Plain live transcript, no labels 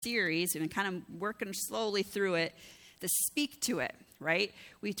series. We've been kind of working slowly through it, to speak to it, right?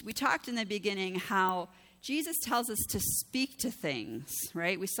 We talked in the beginning how Jesus tells us to speak to things,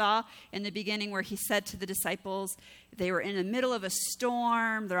 right? We saw in the beginning where he said to the disciples, they were in the middle of a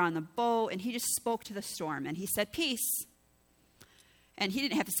storm, they're on the boat, and he just spoke to the storm, and he said, peace. And he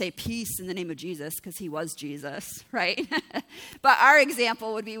didn't have to say peace in the name of Jesus because he was Jesus, right? But our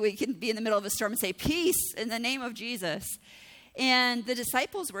example would be we can be in the middle of a storm and say peace in the name of Jesus. And the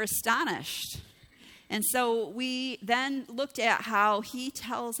disciples were astonished. And so we then looked at how he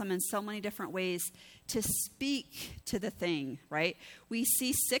tells them in so many different ways to speak to the thing, right? We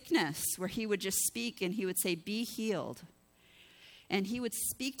see sickness where he would just speak and he would say, be healed. And he would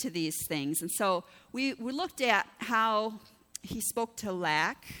speak to these things. And so we looked at how he spoke to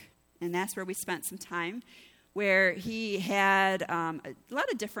lack, and that's where we spent some time, where he had a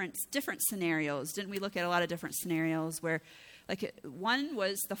lot of different scenarios. Didn't we look at a lot of different scenarios where, like, one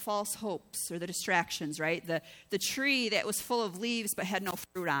was the false hopes or the distractions, right? The tree that was full of leaves but had no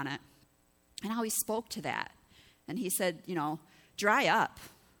fruit on it. And how he spoke to that. And he said, dry up.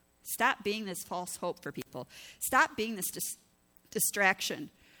 Stop being this false hope for people. Stop being this distraction.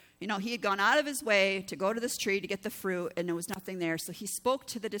 He had gone out of his way to go to this tree to get the fruit, and there was nothing there. So he spoke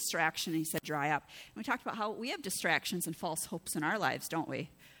to the distraction, and he said, dry up. And we talked about how we have distractions and false hopes in our lives, don't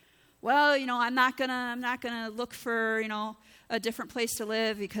we? Well, I'm not gonna look for, a different place to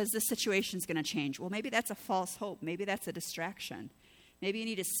live because this situation's gonna change. Well, maybe that's a false hope. Maybe that's a distraction. Maybe you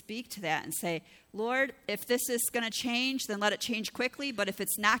need to speak to that and say, Lord, if this is going to change, then let it change quickly. But if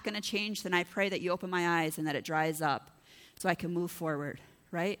it's not going to change, then I pray that you open my eyes and that it dries up so I can move forward,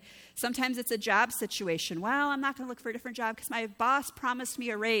 right? Sometimes it's a job situation. Well, I'm not going to look for a different job because my boss promised me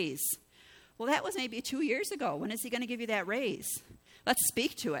a raise. Well, that was maybe 2 years ago. When is he going to give you that raise? Let's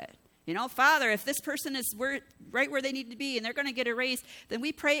speak to it. Father, if this person is right where they need to be and they're going to get a raise, then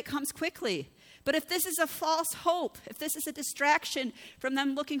we pray it comes quickly. But if this is a false hope, if this is a distraction from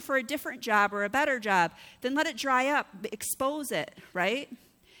them looking for a different job or a better job, then let it dry up, expose it, right?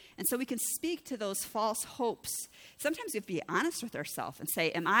 And so we can speak to those false hopes. Sometimes we have to be honest with ourselves and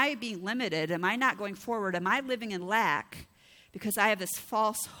say, am I being limited? Am I not going forward? Am I living in lack because I have this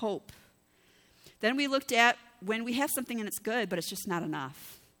false hope? Then we looked at when we have something and it's good, but it's just not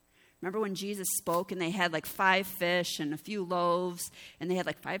enough. Remember when Jesus spoke and they had like 5 fish and a few loaves and they had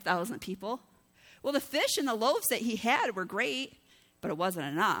like 5,000 people? Well, the fish and the loaves that he had were great, but it wasn't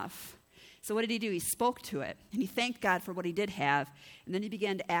enough. So what did he do? He spoke to it, and he thanked God for what he did have, and then he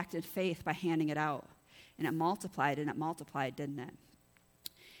began to act in faith by handing it out. And it multiplied, didn't it?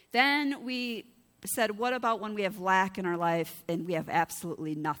 Then we said, what about when we have lack in our life and we have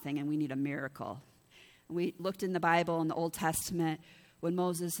absolutely nothing and we need a miracle? We looked in the Bible, in the Old Testament, when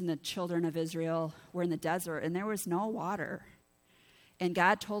Moses and the children of Israel were in the desert, and there was no water. And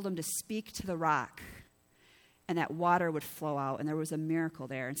God told him to speak to the rock, and that water would flow out, and there was a miracle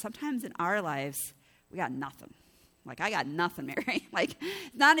there. And sometimes in our lives, we got nothing. Like, I got nothing, Mary. Like,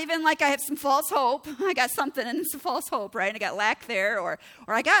 not even like I have some false hope. I got something, and it's a false hope, right? And I got lack there, or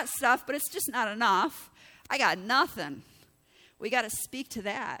I got stuff, but it's just not enough. I got nothing. We got to speak to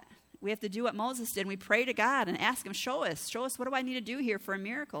that. We have to do what Moses did, and we pray to God and ask him, show us, what do I need to do here for a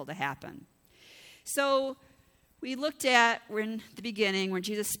miracle to happen? So we looked at, we're in the beginning when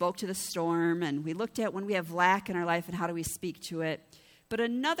Jesus spoke to the storm, and we looked at when we have lack in our life and how do we speak to it. But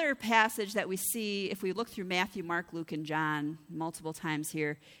another passage that we see, if we look through Matthew, Mark, Luke, and John multiple times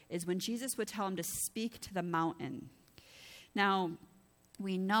here, is when Jesus would tell him to speak to the mountain. Now,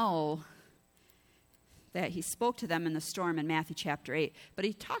 we know that he spoke to them in the storm in Matthew chapter 8, but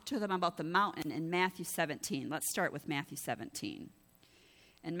he talked to them about the mountain in Matthew 17. Let's start with Matthew 17.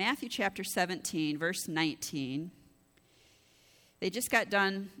 In Matthew chapter 17, verse 19, they just got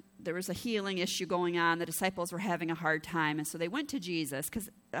done. There was a healing issue going on. The disciples were having a hard time, and so they went to Jesus, because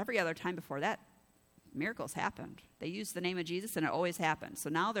every other time before that, miracles happened. They used the name of Jesus, and it always happened. So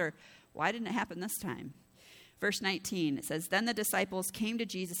now why didn't it happen this time? Verse 19, it says, then the disciples came to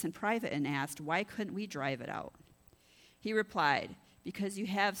Jesus in private and asked, why couldn't we drive it out? He replied, because you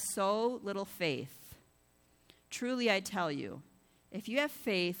have so little faith. Truly I tell you, if you have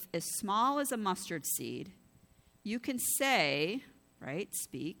faith as small as a mustard seed, you can say, right,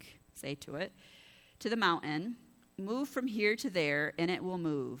 speak, say to it, to the mountain, move from here to there, and it will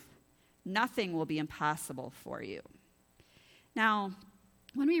move. Nothing will be impossible for you. Now,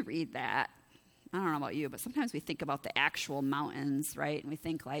 when we read that, I don't know about you, but sometimes we think about the actual mountains, right? And we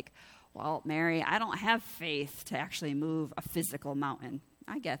think like, well, Mary, I don't have faith to actually move a physical mountain.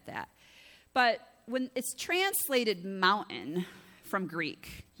 I get that. But when it's translated mountain from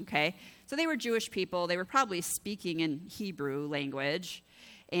Greek, okay? So they were Jewish people. They were probably speaking in Hebrew language.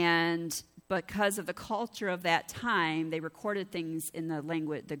 And because of the culture of that time, they recorded things in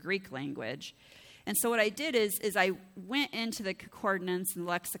the Greek language. And so what I did is I went into the concordance and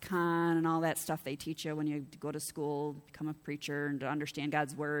lexicon and all that stuff they teach you when you go to school, become a preacher, and to understand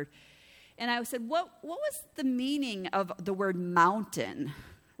God's word. And I said, what was the meaning of the word mountain,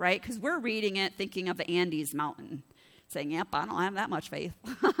 right? Because we're reading it thinking of the Andes mountain, saying, yep, I don't have that much faith.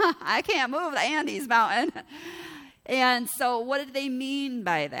 I can't move the Andes mountain. And so what did they mean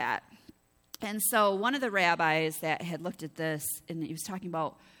by that? And so one of the rabbis that had looked at this, and he was talking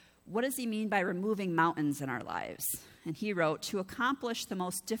about, what does he mean by removing mountains in our lives? And he wrote, to accomplish the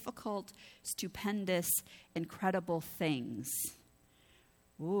most difficult, stupendous, incredible things.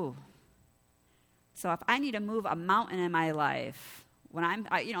 Ooh. So if I need to move a mountain in my life, when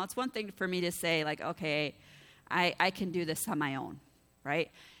it's one thing for me to say, like, okay, I can do this on my own, right?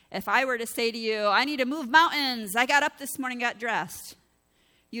 If I were to say to you, I need to move mountains, I got up this morning, got dressed,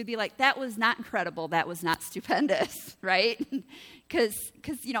 you'd be like, that was not incredible, that was not stupendous, right? Because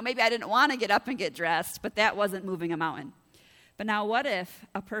maybe I didn't want to get up and get dressed, but that wasn't moving a mountain. But now what if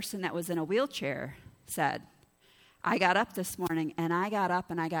a person that was in a wheelchair said, I got up this morning, and I got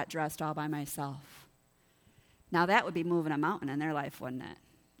up and I got dressed all by myself. Now that would be moving a mountain in their life, wouldn't it?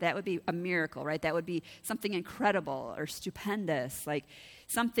 That would be a miracle, right? That would be something incredible or stupendous, like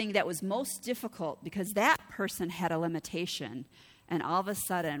something that was most difficult because that person had a limitation. And all of a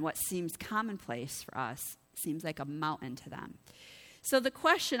sudden, what seems commonplace for us seems like a mountain to them. So the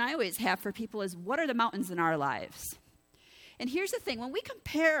question I always have for people is, what are the mountains in our lives? And here's the thing. When we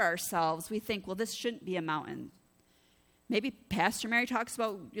compare ourselves, we think, well, this shouldn't be a mountain. Maybe Pastor Mary talks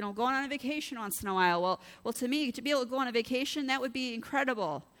about, going on a vacation once in a while. Well, to me, to be able to go on a vacation, that would be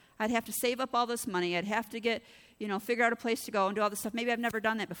incredible. I'd have to save up all this money. I'd have to get, figure out a place to go and do all this stuff. Maybe I've never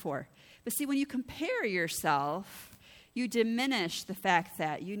done that before. But see, when you compare yourself, you diminish the fact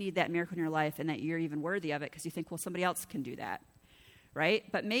that you need that miracle in your life and that you're even worthy of it because you think, well, somebody else can do that, right?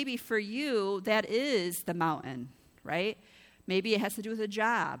 But maybe for you, that is the mountain, right? Maybe it has to do with a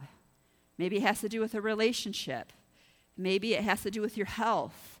job. Maybe it has to do with a relationship. Maybe it has to do with your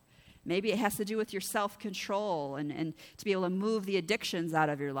health. Maybe it has to do with your self-control and to be able to move the addictions out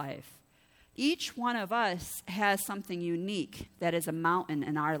of your life. Each one of us has something unique that is a mountain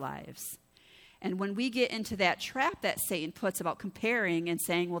in our lives. And when we get into that trap that Satan puts about comparing and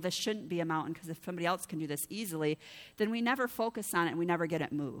saying, well, this shouldn't be a mountain because if somebody else can do this easily, then we never focus on it and we never get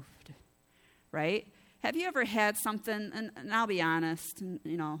it moved, right? Have you ever had something, and I'll be honest,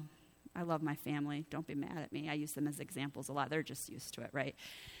 I love my family. Don't be mad at me. I use them as examples a lot. They're just used to it, right?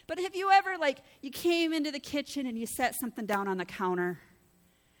 But have you ever, you came into the kitchen and you set something down on the counter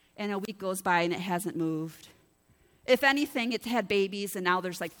and a week goes by and it hasn't moved? If anything, it's had babies and now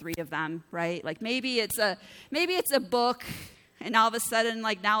there's 3 of them, right? Maybe it's a book and all of a sudden,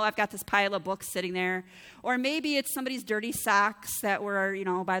 now I've got this pile of books sitting there. Or maybe it's somebody's dirty socks that were,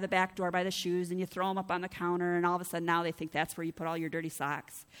 by the back door, by the shoes, and you throw them up on the counter, and all of a sudden now they think that's where you put all your dirty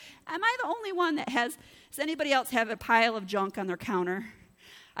socks. Am I the only one that does anybody else have a pile of junk on their counter?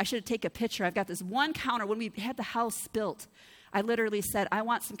 I should take a picture. I've got this one counter. When we had the house built, I literally said, I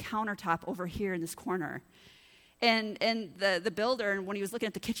want some countertop over here in this corner. And the builder, and when he was looking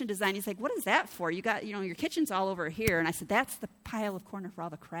at the kitchen design, he's like, what is that for? You got, your kitchen's all over here. And I said, that's the pile of corner for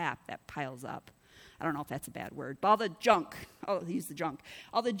all the crap that piles up. I don't know if that's a bad word, but all the junk. Oh, he used the junk.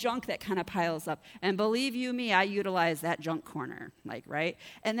 All the junk that kind of piles up. And believe you me, I utilize that junk corner, right?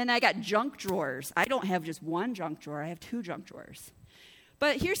 And then I got junk drawers. I don't have just one junk drawer. I have 2 junk drawers.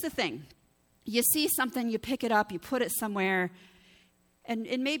 But here's the thing. You see something, you pick it up, you put it somewhere, and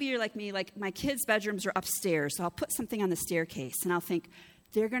maybe you're like me, my kids' bedrooms are upstairs, so I'll put something on the staircase, and I'll think,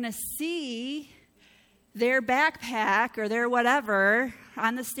 they're going to see their backpack or their whatever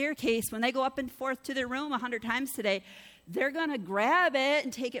on the staircase when they go up and forth to their room 100 times today. They're going to grab it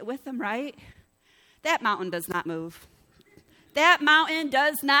and take it with them, right? That mountain does not move. That mountain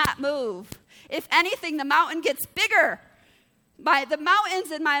does not move. If anything, the mountain gets bigger. The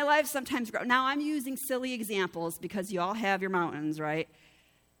mountains in my life sometimes grow. Now, I'm using silly examples because you all have your mountains, right?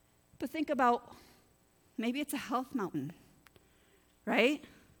 But think about, maybe it's a health mountain, right?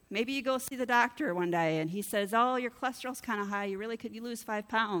 Maybe you go see the doctor one day and he says, oh, your cholesterol's kind of high. You lose 5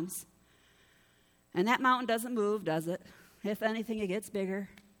 pounds. And that mountain doesn't move, does it? If anything, it gets bigger.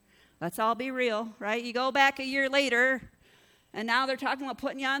 Let's all be real, right? You go back a year later, and now they're talking about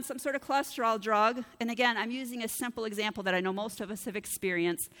putting you on some sort of cholesterol drug. And again, I'm using a simple example that I know most of us have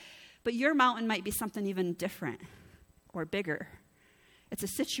experienced. But your mountain might be something even different or bigger. It's a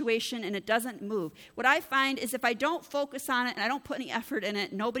situation and it doesn't move. What I find is if I don't focus on it and I don't put any effort in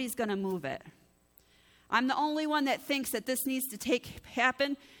it, nobody's going to move it. I'm the only one that thinks that this needs to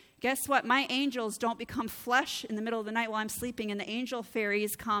happen. Guess what? My angels don't become flesh in the middle of the night while I'm sleeping, and the angel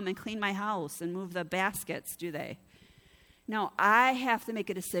fairies come and clean my house and move the baskets, do they? No, I have to make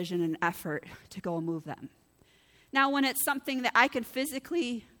a decision and effort to go and move them. Now, when it's something that I can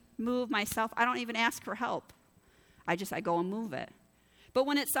physically move myself, I don't even ask for help. I go and move it. But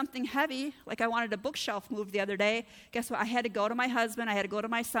when it's something heavy, like I wanted a bookshelf moved the other day, guess what? I had to go to my husband, I had to go to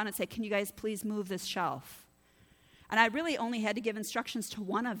my son and say, can you guys please move this shelf? And I really only had to give instructions to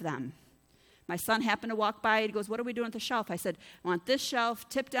one of them. My son happened to walk by, he goes, what are we doing with the shelf? I said, I want this shelf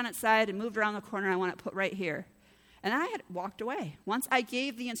tipped on its side and moved around the corner, I want it put right here. And I had walked away. Once I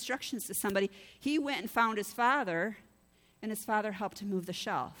gave the instructions to somebody, he went and found his father, and his father helped to move the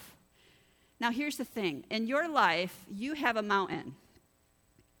shelf. Now here's the thing, in your life, you have a mountain.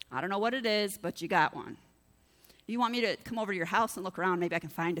 I don't know what it is, but you got one. You want me to come over to your house and look around? Maybe I can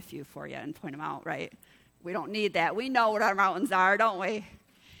find a few for you and point them out, right? We don't need that. We know what our mountains are, don't we?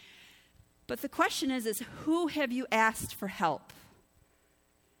 But the question is who have you asked for help?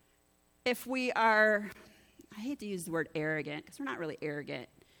 If we are, I hate to use the word arrogant, because we're not really arrogant.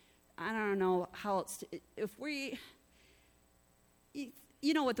 I don't know how else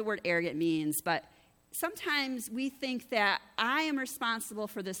you know what the word arrogant means, but sometimes we think that I am responsible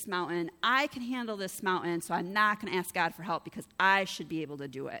for this mountain. I can handle this mountain, so I'm not going to ask God for help because I should be able to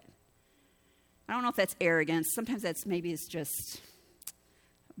do it. I don't know if that's arrogance. Sometimes maybe it's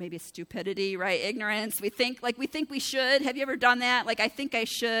stupidity, right? Ignorance. We think we should. Have you ever done that? Like, I think I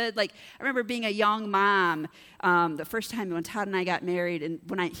should. Like, I remember being a young mom the first time when Todd and I got married, and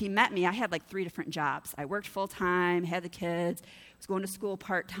when he met me, I had like 3 different jobs. I worked full-time, had the kids, was going to school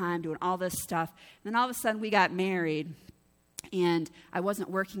part-time, doing all this stuff. And then all of a sudden we got married, and I wasn't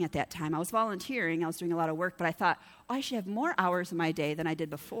working at that time. I was volunteering. I was doing a lot of work, but I thought, I should have more hours in my day than I did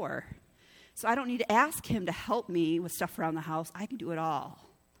before. So I don't need to ask him to help me with stuff around the house. I can do it all.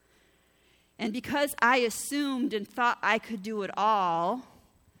 And because I assumed and thought I could do it all,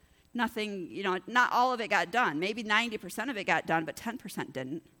 nothing, not all of it got done. Maybe 90% of it got done, but 10%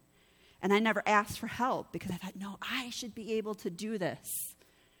 didn't. And I never asked for help because I thought, no, I should be able to do this.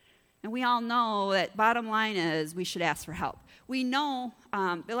 And we all know that bottom line is we should ask for help. We know,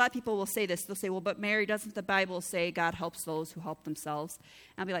 a lot of people will say this. They'll say, well, but Mary, doesn't the Bible say God helps those who help themselves?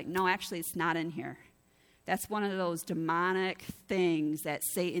 And I'll be like, no, actually, it's not in here. That's one of those demonic things that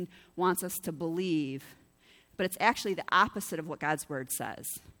Satan wants us to believe. But it's actually the opposite of what God's word says.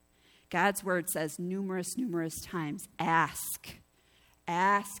 God's word says numerous times, ask.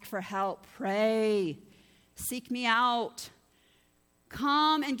 Ask for help. Pray. Seek me out.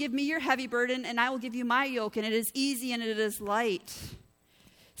 Come and give me your heavy burden, and I will give you my yoke, and it is easy and it is light.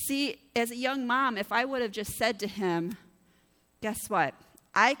 See, as a young mom, if I would have just said to him, guess what?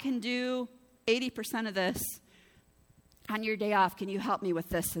 I can do 80% of this. On your day off, can you help me with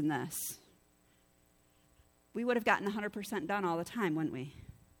this and this? We would have gotten 100% done all the time, wouldn't we?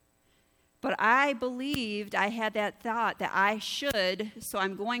 But I believed, I had that thought that I should, so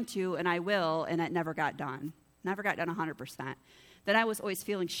I'm going to, and I will, and it never got done. Never got done 100%. Then I was always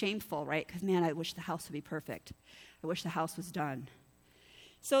feeling shameful, right? Because, man, I wish the house would be perfect. I wish the house was done.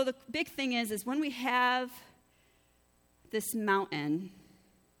 So the big thing is when we have this mountain,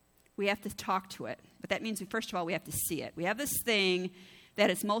 we have to talk to it. But that means, first of all, we have to see it. We have this thing that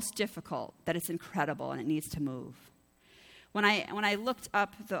is most difficult, that it's incredible, and it needs to move. When I looked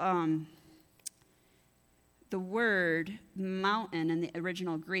up the word mountain in the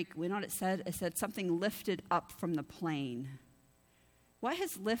original Greek, we know what it said? It said something lifted up from the plain. What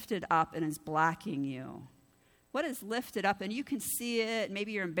has lifted up and is blocking you? What is lifted up? And you can see it.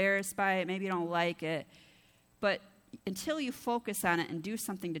 Maybe you're embarrassed by it. Maybe you don't like it. But until you focus on it and do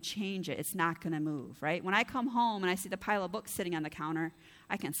something to change it, it's not going to move, right? When I come home and I see the pile of books sitting on the counter,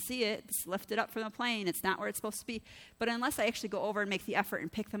 I can see it. It's lifted up from the plane. It's not where it's supposed to be. But unless I actually go over and make the effort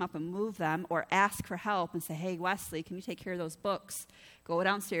and pick them up and move them or ask for help and say, hey, Wesley, can you take care of those books? Go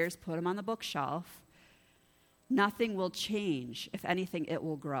downstairs, put them on the bookshelf. Nothing will change. If anything, it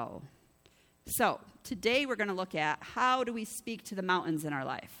will grow. So today we're going to look at how do we speak to the mountains in our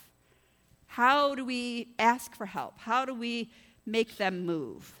life? How do we ask for help? How do we make them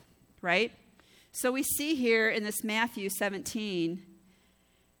move, right? So we see here in this Matthew 17,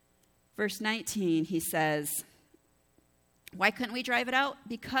 verse 19, he says, why couldn't we drive it out?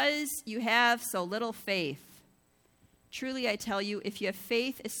 Because you have so little faith. Truly, I tell you, if you have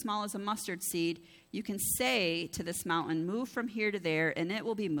faith as small as a mustard seed, you can say to this mountain, move from here to there, and it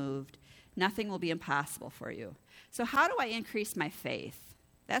will be moved. Nothing will be impossible for you. So how do I increase my faith?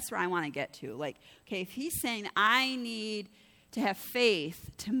 That's where I want to get to. Like, okay, if he's saying I need to have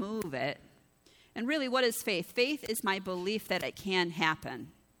faith to move it, And really, what is faith? Faith is my belief that it can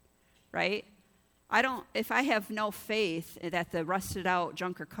happen, right? If I have no faith that the rusted out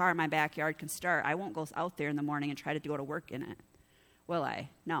junker car in my backyard can start, I won't go out there in the morning and try to go to work in it, will I?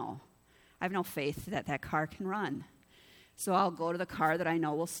 No. I have no faith that that car can run. So I'll go to the car that I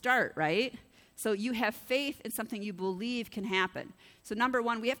know will start, right? So you have faith in something you believe can happen. So number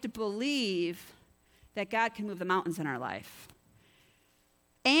one, we have to believe that God can move the mountains in our life.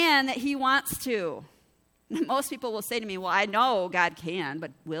 And that he wants to. Most people will say to me, well, I know God can,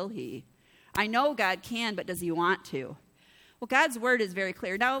 but will he? I know God can, but does he want to? Well, God's word is very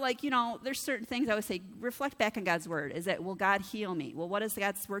clear. Now, there's certain things I would say, reflect back on God's word. Is that, will God heal me? Well, what does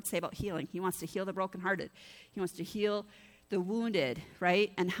God's word say about healing? He wants to heal the brokenhearted. He wants to heal the wounded,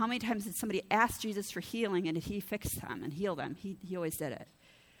 right? And how many times did somebody ask Jesus for healing, and did he fix them and heal them? He always did it.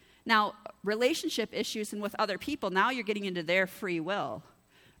 Now, relationship issues and with other people, now you're getting into their free will,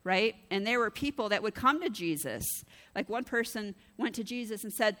 right? And there were people that would come to Jesus. Like one person went to Jesus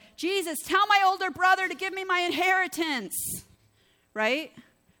and said, Jesus, tell my older brother to give me my inheritance, right?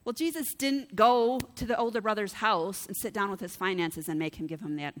 Well, Jesus didn't go to the older brother's house and sit down with his finances and make him give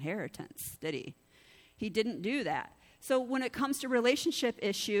him that inheritance, did he? He didn't do that. So when it comes to relationship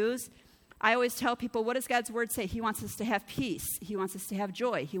issues, I always tell people, what does God's word say? He wants us to have peace. He wants us to have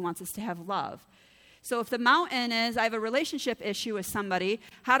joy. He wants us to have love. So if the mountain is, I have a relationship issue with somebody,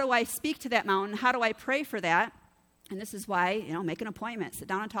 how do I speak to that mountain? How do I pray for that? And this is why, make an appointment. Sit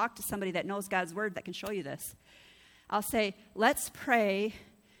down and talk to somebody that knows God's word that can show you this. I'll say, let's pray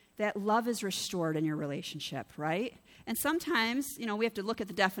that love is restored in your relationship, right? And sometimes, we have to look at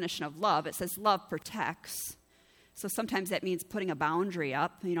the definition of love. It says love protects. So sometimes that means putting a boundary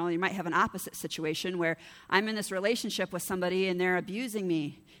up. You might have an opposite situation where I'm in this relationship with somebody and they're abusing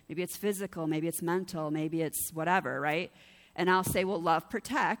me. Maybe it's physical, maybe it's mental, maybe it's whatever, right? And I'll say, well, love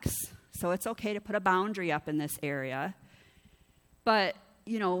protects. So it's okay to put a boundary up in this area. But,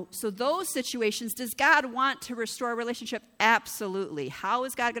 so those situations, does God want to restore a relationship? Absolutely. How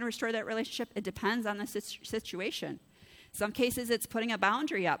is God going to restore that relationship? It depends on the situation. Some cases, it's putting a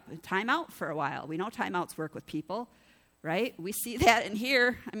boundary up, time out for a while. We know timeouts work with people, right? We see that in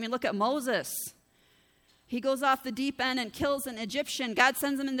here. Look at Moses. He goes off the deep end and kills an Egyptian. God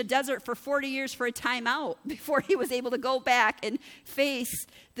sends him in the desert for 40 years for a timeout before he was able to go back and face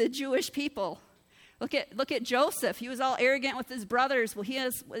the Jewish people. Look at Joseph. He was all arrogant with his brothers. Well, he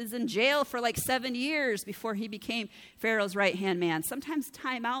was in jail for 7 years before he became Pharaoh's right-hand man. Sometimes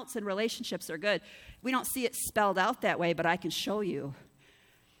timeouts in relationships are good. We don't see it spelled out that way, but I can show you,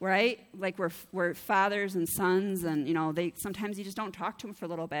 right? Like we're fathers and sons, and sometimes you just don't talk to them for a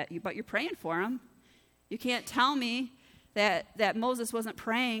little bit, but you're praying for them. You can't tell me that Moses wasn't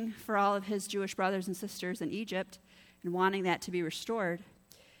praying for all of his Jewish brothers and sisters in Egypt and wanting that to be restored.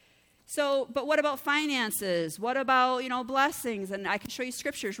 So, but what about finances? What about, blessings? And I can show you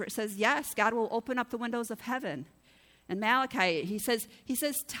scriptures where it says, yes, God will open up the windows of heaven. And Malachi, he says,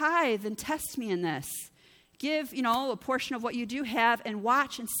 tithe and test me in this. Give, a portion of what you do have and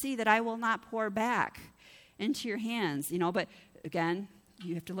watch and see that I will not pour back into your hands. But again,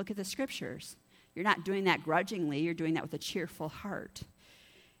 you have to look at the scriptures. You're not doing that grudgingly. You're doing that with a cheerful heart.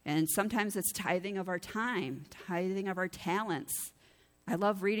 And sometimes it's tithing of our time, tithing of our talents. I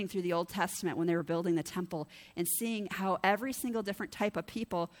love reading through the Old Testament when they were building the temple and seeing how every single different type of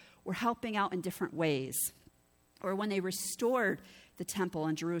people were helping out in different ways. Or when they restored the temple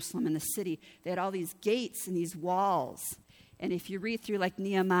in Jerusalem in the city, they had all these gates and these walls. And if you read through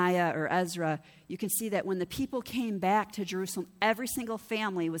Nehemiah or Ezra, you can see that when the people came back to Jerusalem, every single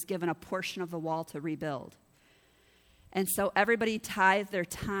family was given a portion of the wall to rebuild. And so everybody tithed their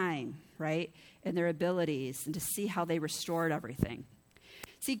time, right, and their abilities, and to see how they restored everything.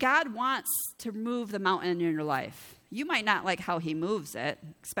 See, God wants to move the mountain in your life. You might not like how he moves it,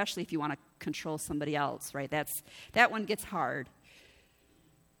 especially if you want to control somebody else, right? That one gets hard.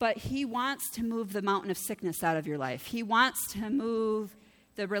 But he wants to move the mountain of sickness out of your life. He wants to move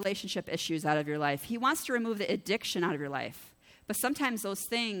the relationship issues out of your life. He wants to remove the addiction out of your life. But sometimes those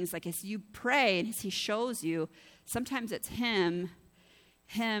things, like as you pray and as he shows you, sometimes it's him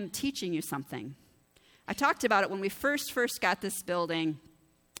teaching you something. I talked about it when we first got this building,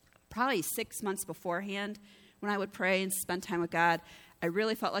 probably 6 months beforehand, when I would pray and spend time with God. I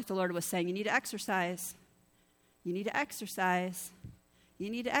really felt like the Lord was saying, you need to exercise. You need to exercise. You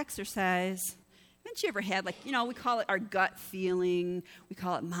need to exercise. Haven't you ever had, we call it our gut feeling. We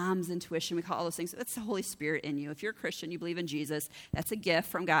call it mom's intuition. We call all those things. That's the Holy Spirit in you. If you're a Christian, you believe in Jesus, that's a gift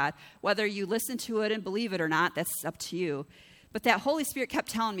from God. Whether you listen to it and believe it or not, that's up to you. But that Holy Spirit kept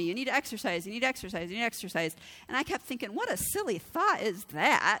telling me, you need to exercise, you need to exercise, you need to exercise. And I kept thinking, what a silly thought is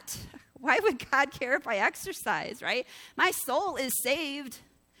that? Why would God care if I exercise, right? My soul is saved,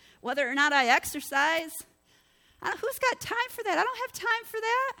 whether or not I exercise. Who's got time for that? I don't have time for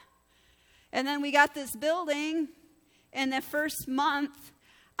that. And then we got this building, and the first month,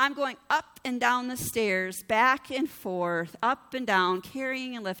 I'm going up and down the stairs, back and forth, up and down,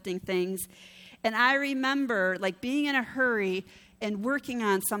 carrying and lifting things. And I remember like being in a hurry and working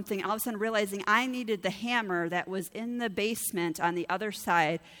on something, all of a sudden realizing I needed the hammer that was in the basement on the other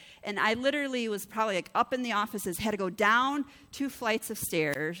side. And I literally was probably like up in the offices, had to go down 2 flights of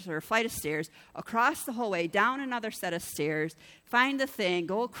stairs, or a flight of stairs, across the whole way, down another set of stairs, find the thing,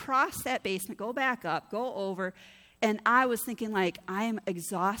 go across that basement, go back up, go over. And I was thinking, like, I am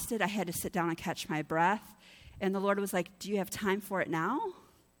exhausted. I had to sit down and catch my breath. And the Lord was like, do you have time for it now?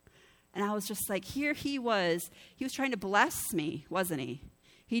 And I was just like, here he was. He was trying to bless me, wasn't he?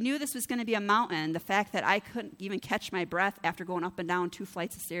 He knew this was going to be a mountain. The fact that I couldn't even catch my breath after going up and down 2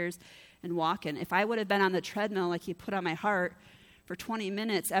 flights of stairs and walking. If I would have been on the treadmill like he put on my heart for 20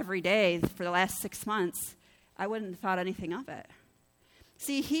 minutes every day for the last 6 months, I wouldn't have thought anything of it.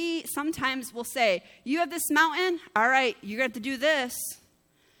 See, he sometimes will say, you have this mountain? All right, you're going to have to do this.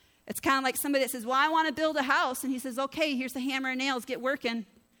 It's kind of like somebody that says, well, I want to build a house. And he says, okay, here's the hammer and nails, get working.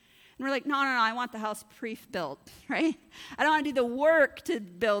 And we're like, no, I want the house pre-built, right? I don't want to do the work to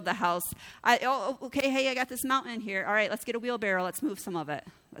build the house. Okay, hey, I got this mountain here. All right, let's get a wheelbarrow. Let's move some of it.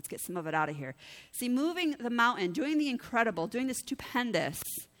 Let's get some of it out of here. See, moving the mountain, doing the incredible, doing the stupendous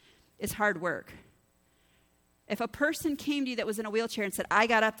is hard work. If a person came to you that was in a wheelchair and said, I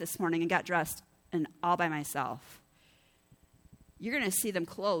got up this morning and got dressed and all by myself, you're going to see them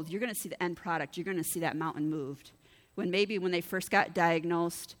clothed. You're going to see the end product. You're going to see that mountain moved. When they first got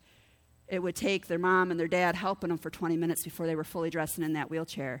diagnosed, it would take their mom and their dad helping them for 20 minutes before they were fully dressed and in that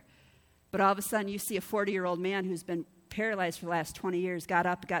wheelchair. But all of a sudden, you see a 40-year-old man who's been paralyzed for the last 20 years, got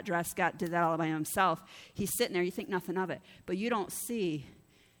up, got dressed, did that all by himself. He's sitting there. You think nothing of it. But you don't see,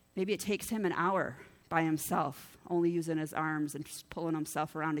 maybe it takes him an hour by himself, only using his arms and just pulling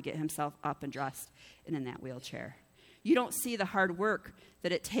himself around to get himself up and dressed and in that wheelchair. You don't see the hard work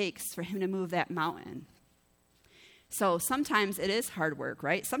that it takes for him to move that mountain. So sometimes it is hard work,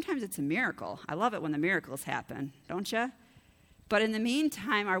 right? Sometimes it's a miracle. I love it when the miracles happen, don't you? But in the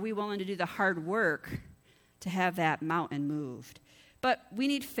meantime, are we willing to do the hard work to have that mountain moved? But we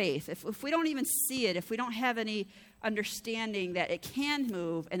need faith. If we don't even see it, if we don't have any understanding that it can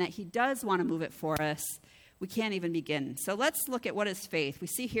move and that he does want to move it for us, we can't even begin. So let's look at what is faith. We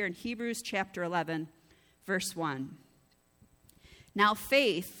see here in Hebrews chapter 11, verse 1. Now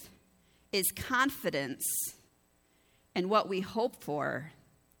faith is confidence in what we hope for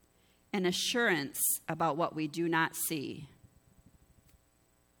and assurance about what we do not see.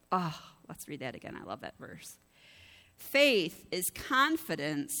 Oh, let's read that again. I love that verse. Faith is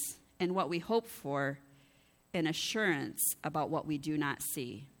confidence in what we hope for and assurance about what we do not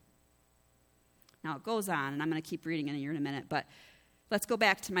see. Now, it goes on, and I'm going to keep reading it here in a minute, but let's go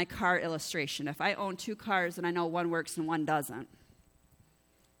back to my car illustration. If I own 2 cars and I know one works and one doesn't,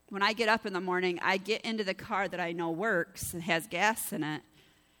 when I get up in the morning, I get into the car that I know works and has gas in it.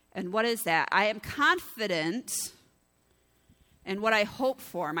 And what is that? I am confident in what I hope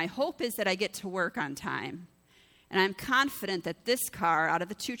for. My hope is that I get to work on time. And I'm confident that this car, out of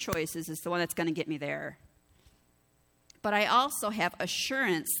the 2 choices, is the one that's going to get me there. But I also have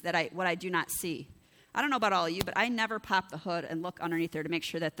assurance that what I do not see. I don't know about all of you, but I never pop the hood and look underneath there to make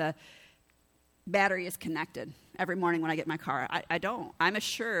sure that the battery is connected every morning when I get in my car. I don't. I'm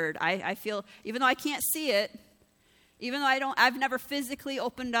assured. I feel, even though I can't see it, even though I've never physically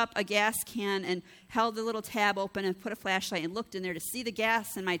opened up a gas can and held the little tab open and put a flashlight and looked in there to see the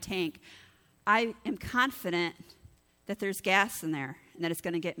gas in my tank, I am confident that there's gas in there and that it's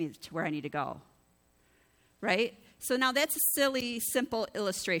going to get me to where I need to go. Right? So now that's a silly, simple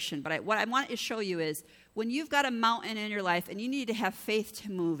illustration, but what I want to show you is when you've got a mountain in your life and you need to have faith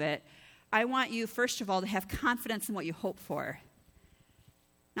to move it, I want you, first of all, to have confidence in what you hope for.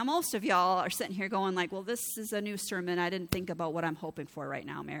 Now, most of y'all are sitting here going like, well, this is a new sermon. I didn't think about what I'm hoping for right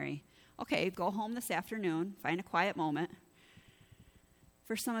now, Mary. Okay, go home this afternoon, find a quiet moment.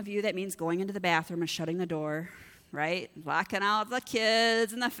 For some of you, that means going into the bathroom and shutting the door, right? Locking out the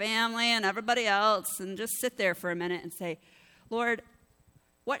kids and the family and everybody else, and just sit there for a minute and say, Lord,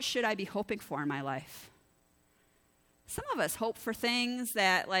 what should I be hoping for in my life? Some of us hope for things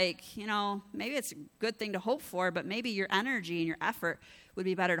that, maybe it's a good thing to hope for, but maybe your energy and your effort would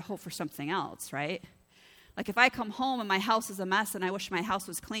be better to hope for something else, right? Like if I come home and my house is a mess and I wish my house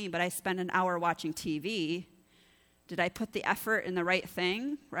was clean, but I spend an hour watching TV, did I put the effort in the right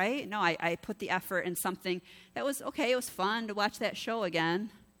thing, right? No, I put the effort in something that was okay. It was fun to watch that show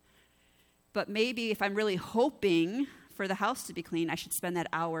again. But maybe if I'm really hoping for the house to be clean, I should spend that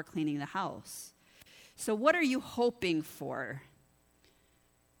hour cleaning the house. So what are you hoping for?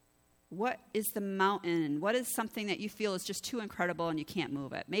 What is the mountain? What is something that you feel is just too incredible and you can't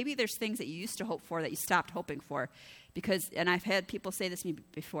move it? Maybe there's things that you used to hope for that you stopped hoping for. And I've had people say this to me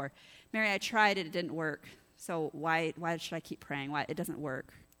before, Mary, I tried it, it didn't work. So why should I keep praying? Why it doesn't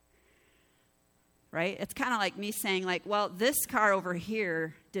work? Right? It's kind of like me saying, like, well, this car over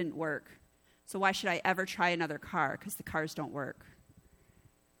here didn't work. So why should I ever try another car? Because the cars don't work.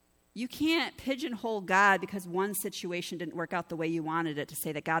 You can't pigeonhole God because one situation didn't work out the way you wanted it to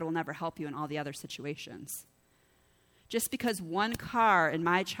say that God will never help you in all the other situations. Just because one car in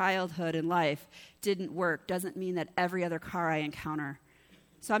my childhood and life didn't work doesn't mean that every other car I encounter.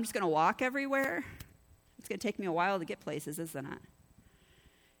 So I'm just going to walk everywhere? It's going to take me a while to get places, isn't it?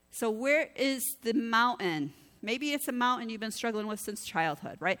 So where is the mountain? Maybe it's a mountain you've been struggling with since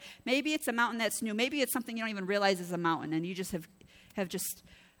childhood, right? Maybe it's a mountain that's new. Maybe it's something you don't even realize is a mountain, and you just have just,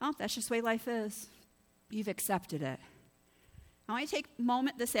 oh, that's just the way life is. You've accepted it. I want you to take a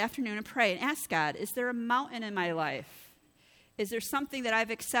moment this afternoon and pray and ask God, is there a mountain in my life? Is there something that I've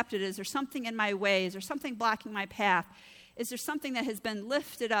accepted? Is there something in my way? Is there something blocking my path? Is there something that has been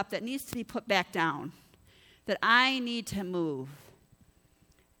lifted up that needs to be put back down, that I need to move?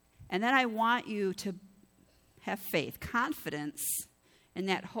 And then I want you to have faith, confidence in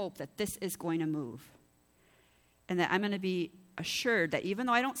that hope that this is going to move. And that I'm going to be assured that even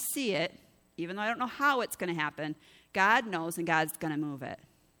though I don't see it, even though I don't know how it's going to happen, God knows and God's going to move it.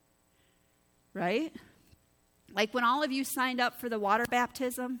 Right? Like when all of you signed up for the water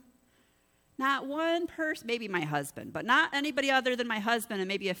baptism, not one person, maybe my husband, but not anybody other than my husband and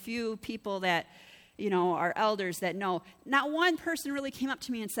maybe a few people that, are elders that know. Not one person really came up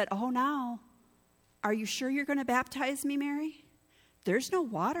to me and said, oh, now, are you sure you're going to baptize me, Mary? There's no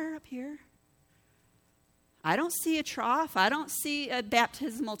water up here. I don't see a trough. I don't see a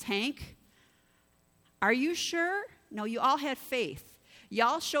baptismal tank. Are you sure? No, you all had faith.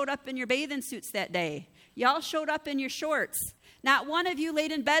 Y'all showed up in your bathing suits that day. Y'all showed up in your shorts. Not one of you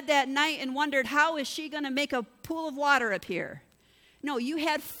laid in bed that night and wondered, how is she going to make a pool of water up here? No, you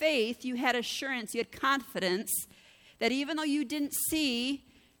had faith, you had assurance, you had confidence that even though you didn't see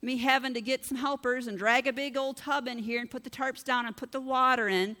me having to get some helpers and drag a big old tub in here and put the tarps down and put the water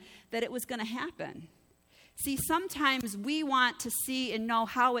in, that it was going to happen. See, sometimes we want to see and know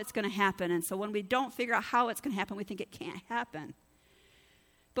how it's going to happen, and so when we don't figure out how it's going to happen, we think it can't happen.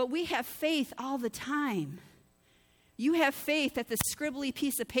 But we have faith all the time. You have faith that the scribbly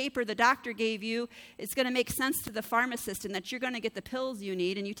piece of paper the doctor gave you is going to make sense to the pharmacist and that you're going to get the pills you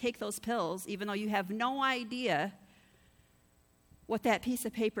need, and you take those pills even though you have no idea what that piece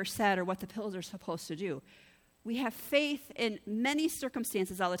of paper said or what the pills are supposed to do. We have faith in many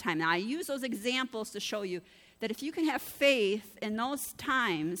circumstances all the time. Now, I use those examples to show you that if you can have faith in those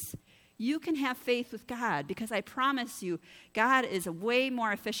times, you can have faith with God, because I promise you, God is way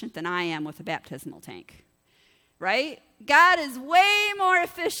more efficient than I am with a baptismal tank. Right? God is way more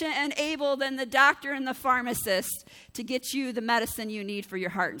efficient and able than the doctor and the pharmacist to get you the medicine you need for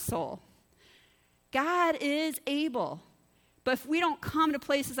your heart and soul. God is able. But if we don't come to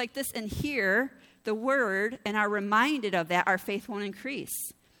places like this and hear the word and are reminded of that, our faith won't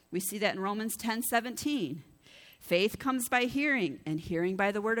increase. We see that in Romans 10:17. Faith comes by hearing, and hearing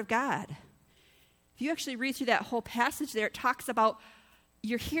by the word of God. If you actually read through that whole passage there, it talks about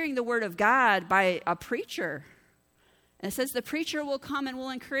you're hearing the word of God by a preacher. And it says the preacher will come and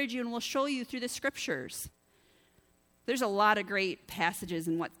will encourage you and will show you through the scriptures. There's a lot of great passages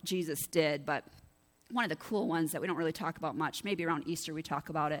in what Jesus did, but one of the cool ones that we don't really talk about much, maybe around Easter we talk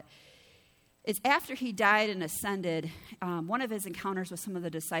about it, is after he died and ascended, one of his encounters with some of the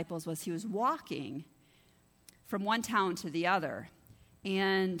disciples was he was walking from one town to the other.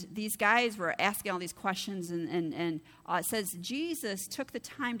 And these guys were asking all these questions, and it says Jesus took the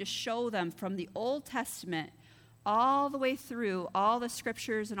time to show them from the Old Testament all the way through all the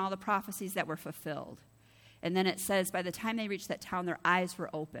scriptures and all the prophecies that were fulfilled. And then it says by the time they reached that town, their eyes were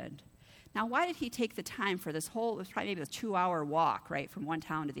opened. Now, why did he take the time for this whole, it was probably maybe a 2-hour walk, right, from one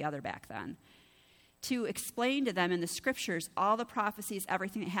town to the other back then, to explain to them in the scriptures all the prophecies,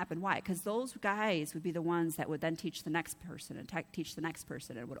 everything that happened? Why? Because those guys would be the ones that would then teach the next person and teach the next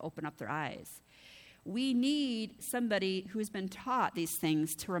person, and would open up their eyes. We need somebody who's been taught these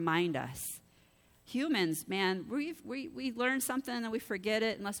things to remind us. Humans, man, we learn something and then we forget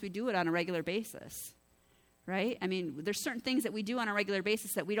it unless we do it on a regular basis, right? I mean, there's certain things that we do on a regular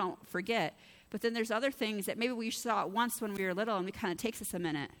basis that we don't forget, but then there's other things that maybe we saw it once when we were little and it kind of takes us a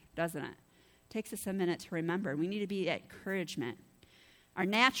minute, doesn't it? It takes us a minute to remember. We need to be that encouragement. Our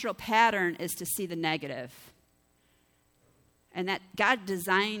natural pattern is to see the negative. And that God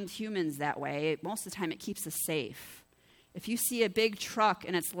designed humans that way. Most of the time, it keeps us safe. If you see a big truck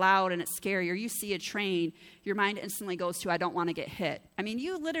and it's loud and it's scary, or you see a train, your mind instantly goes to, I don't want to get hit. I mean,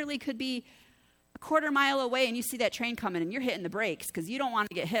 you literally could be a quarter mile away and you see that train coming and you're hitting the brakes because you don't want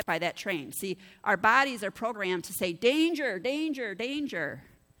to get hit by that train. See, our bodies are programmed to say, danger, danger, danger.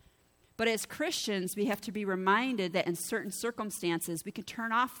 But as Christians, we have to be reminded that in certain circumstances, we can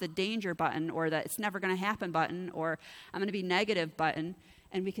turn off the danger button or the it's never going to happen button or I'm going to be negative button,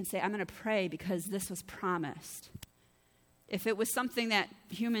 and we can say, I'm going to pray because this was promised. If it was something that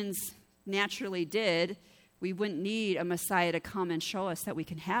humans naturally did, we wouldn't need a Messiah to come and show us that we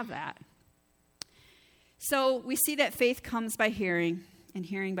can have that. So we see that faith comes by hearing, and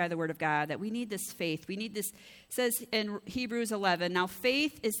hearing by the word of God, that we need this faith. We need this, it says in Hebrews 11, now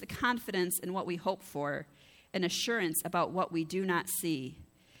faith is the confidence in what we hope for, an assurance about what we do not see.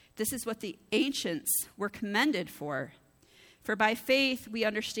 This is what the ancients were commended for. For by faith we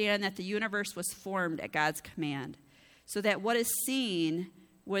understand that the universe was formed at God's command, so that what is seen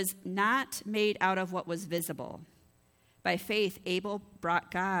was not made out of what was visible. By faith Abel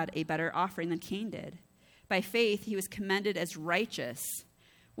brought God a better offering than Cain did. By faith, he was commended as righteous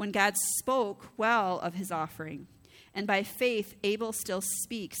when God spoke well of his offering. And by faith, Abel still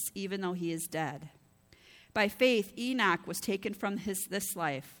speaks even though he is dead. By faith, Enoch was taken from this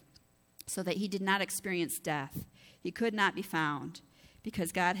life so that he did not experience death. He could not be found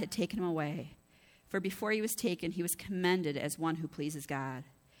because God had taken him away. For before he was taken, he was commended as one who pleases God.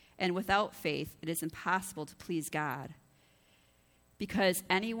 And without faith, it is impossible to please God. Because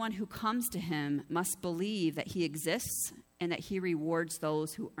anyone who comes to him must believe that he exists and that he rewards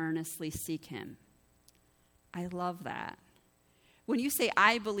those who earnestly seek him. I love that. When you say,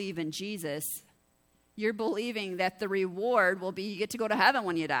 I believe in Jesus, you're believing that the reward will be you get to go to heaven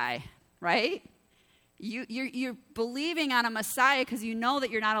when you die, right? You're believing on a Messiah because you know that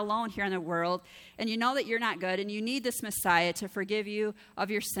you're not alone here in the world, and you know that you're not good, and you need this Messiah to forgive you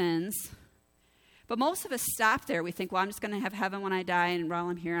of your sins. But most of us stop there. We think, well, I'm just going to have heaven when I die, and while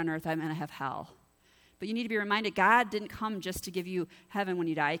I'm here on earth, I'm going to have hell. But you need to be reminded, God didn't come just to give you heaven when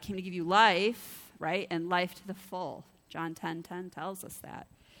you die. He came to give you life, right, and life to the full. John 10:10 tells us that.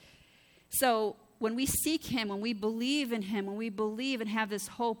 So when we seek him, when we believe in him, when we believe and have this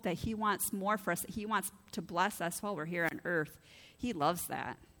hope that he wants more for us, that he wants to bless us while we're here on earth, he loves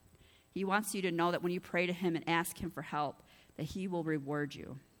that. He wants you to know that when you pray to him and ask him for help, that he will reward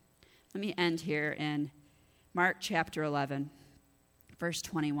you. Let me end here in Mark chapter 11, verse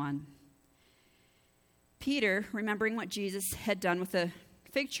 21. Peter, remembering what Jesus had done with the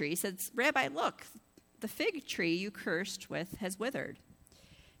fig tree, says, Rabbi, look, the fig tree you cursed with has withered.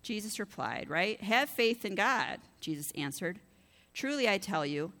 Jesus replied, right? Have faith in God, Jesus answered. Truly I tell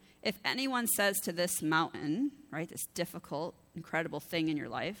you, if anyone says to this mountain, right, this difficult, incredible thing in your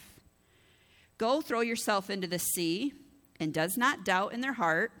life, go throw yourself into the sea, and does not doubt in their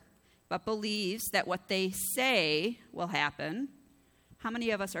heart, but believes that what they say will happen. How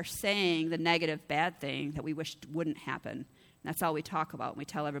many of us are saying the negative, bad thing that we wish wouldn't happen? And that's all we talk about. We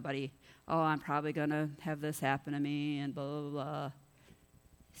tell everybody, oh, I'm probably going to have this happen to me, and blah, blah, blah.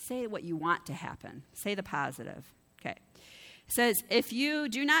 Say what you want to happen. Say the positive. Okay. It says, if you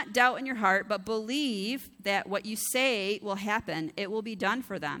do not doubt in your heart, but believe that what you say will happen, it will be done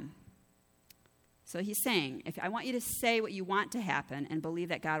for them. So he's saying, if I want you to say what you want to happen and believe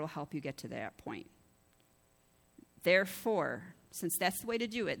that God will help you get to that point. Therefore, since that's the way to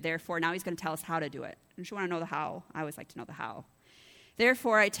do it, therefore, now he's going to tell us how to do it. Don't you want to know the how? I always like to know the how.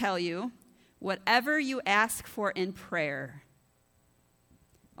 Therefore, I tell you, whatever you ask for in prayer.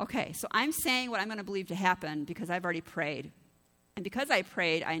 Okay, so I'm saying what I'm going to believe to happen because I've already prayed. And because I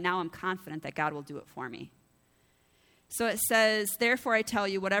prayed, I now am confident that God will do it for me. So it says, therefore I tell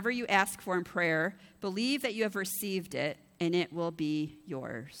you, whatever you ask for in prayer, believe that you have received it, and it will be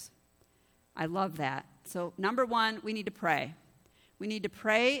yours. I love that. So number one, we need to pray. We need to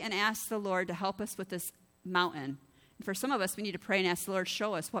pray and ask the Lord to help us with this mountain. And for some of us, we need to pray and ask the Lord,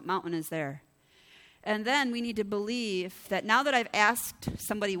 show us what mountain is there. And then we need to believe that now that I've asked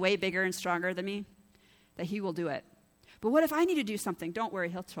somebody way bigger and stronger than me, that he will do it. But what if I need to do something? Don't worry,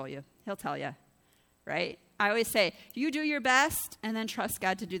 he'll tell you. He'll tell you, right? I always say, you do your best and then trust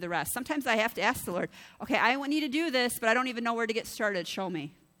God to do the rest. Sometimes I have to ask the Lord, okay, I need to do this, but I don't even know where to get started. Show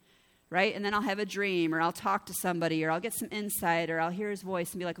me, right? And then I'll have a dream, or I'll talk to somebody, or I'll get some insight, or I'll hear his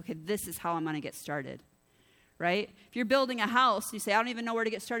voice and be like, okay, this is how I'm going to get started, right? If you're building a house and you say, I don't even know where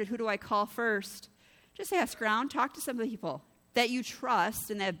to get started, who do I call first? Just ask around, talk to some of the people that you trust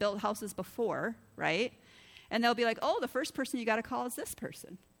and that have built houses before, right? And they'll be like, oh, the first person you got to call is this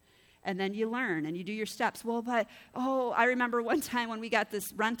person. And then you learn and you do your steps. Well, I remember one time when we got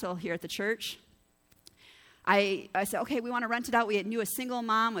this rental here at the church. I said, okay, we want to rent it out. We knew a single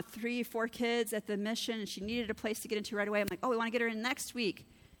mom with 3 or 4 kids at the mission, and she needed a place to get into right away. I'm like, oh, we want to get her in next week.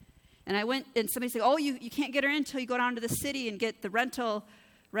 And I went, and somebody said, oh, you can't get her in until you go down to the city and get the rental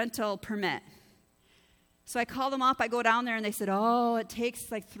permit. So I called them up. I go down there, and they said, oh, it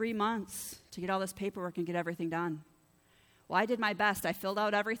takes like 3 months to get all this paperwork and get everything done. Well, I did my best. I filled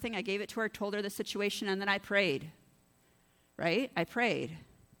out everything. I gave it to her, told her the situation, and then I prayed. Right? I prayed.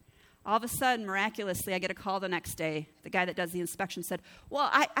 All of a sudden, miraculously, I get a call the next day. The guy that does the inspection said,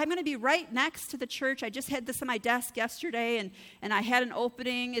 well, I'm going to be right next to the church. I just had this on my desk yesterday, and I had an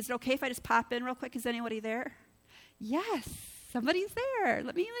opening. Is it okay if I just pop in real quick? Is anybody there? Yes, somebody's there.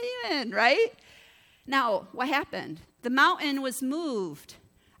 Let me in, right? Now, what happened? The mountain was moved.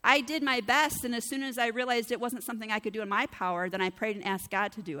 I did my best, and as soon as I realized it wasn't something I could do in my power, then I prayed and asked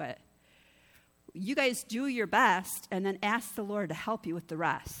God to do it. You guys do your best, and then ask the Lord to help you with the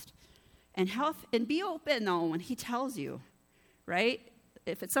rest. And be open, though, when he tells you, right?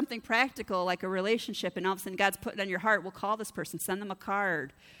 If it's something practical, like a relationship, and all of a sudden God's putting it on your heart, we'll call this person, send them a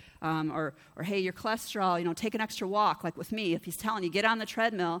card. Or hey, your cholesterol, take an extra walk, like with me. If he's telling you, get on the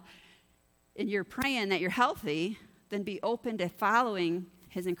treadmill, and you're praying that you're healthy, then be open to following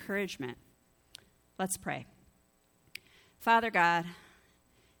his encouragement. Let's pray. Father God,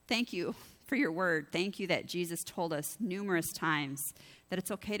 thank you for your word. Thank you that Jesus told us numerous times that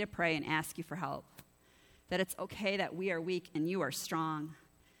it's okay to pray and ask you for help, that it's okay that we are weak and you are strong,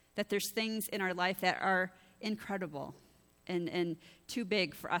 that there's things in our life that are incredible and too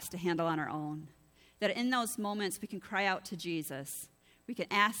big for us to handle on our own, that in those moments we can cry out to Jesus, we can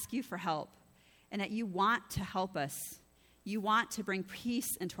ask you for help, and that you want to help us. You want to bring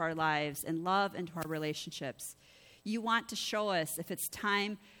peace into our lives and love into our relationships. You want to show us if it's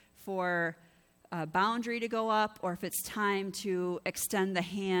time for a boundary to go up or if it's time to extend the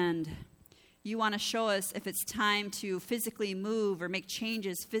hand. You want to show us if it's time to physically move or make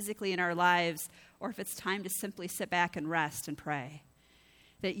changes physically in our lives or if it's time to simply sit back and rest and pray.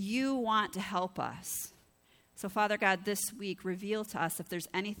 That you want to help us. So, Father God, this week, reveal to us if there's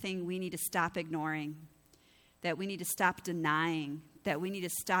anything we need to stop ignoring, that we need to stop denying, that we need to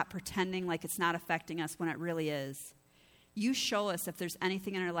stop pretending like it's not affecting us when it really is. You show us if there's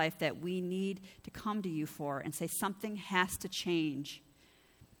anything in our life that we need to come to you for and say something has to change.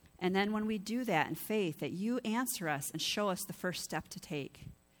 And then when we do that in faith, that you answer us and show us the first step to take.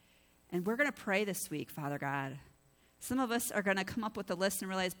 And we're going to pray this week, Father God. Some of us are going to come up with a list and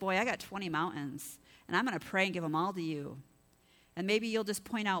realize, boy, I got 20 mountains, and I'm going to pray and give them all to you. And maybe you'll just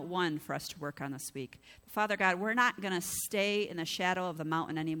point out one for us to work on this week. But Father God, we're not going to stay in the shadow of the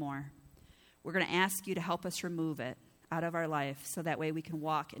mountain anymore. We're going to ask you to help us remove it out of our life so that way we can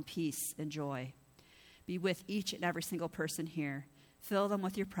walk in peace and joy. Be with each and every single person here. Fill them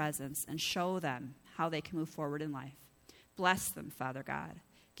with your presence and show them how they can move forward in life. Bless them, Father God.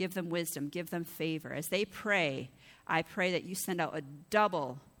 Give them wisdom. Give them favor. As they pray, I pray that you send out a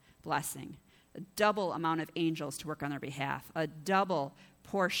double blessing, a double amount of angels to work on their behalf, a double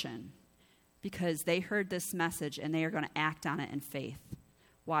portion, because they heard this message and they are going to act on it in faith.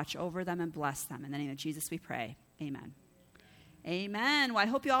 Watch over them and bless them. In the name of Jesus we pray. Amen. Amen. Well, I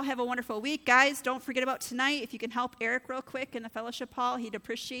hope you all have a wonderful week. Guys, don't forget about tonight. If you can help Eric real quick in the fellowship hall, he'd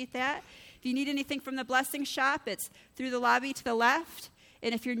appreciate that. If you need anything from the blessing shop, it's through the lobby to the left.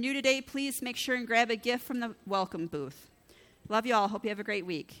 And if you're new today, please make sure and grab a gift from the welcome booth. Love you all. Hope you have a great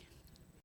week.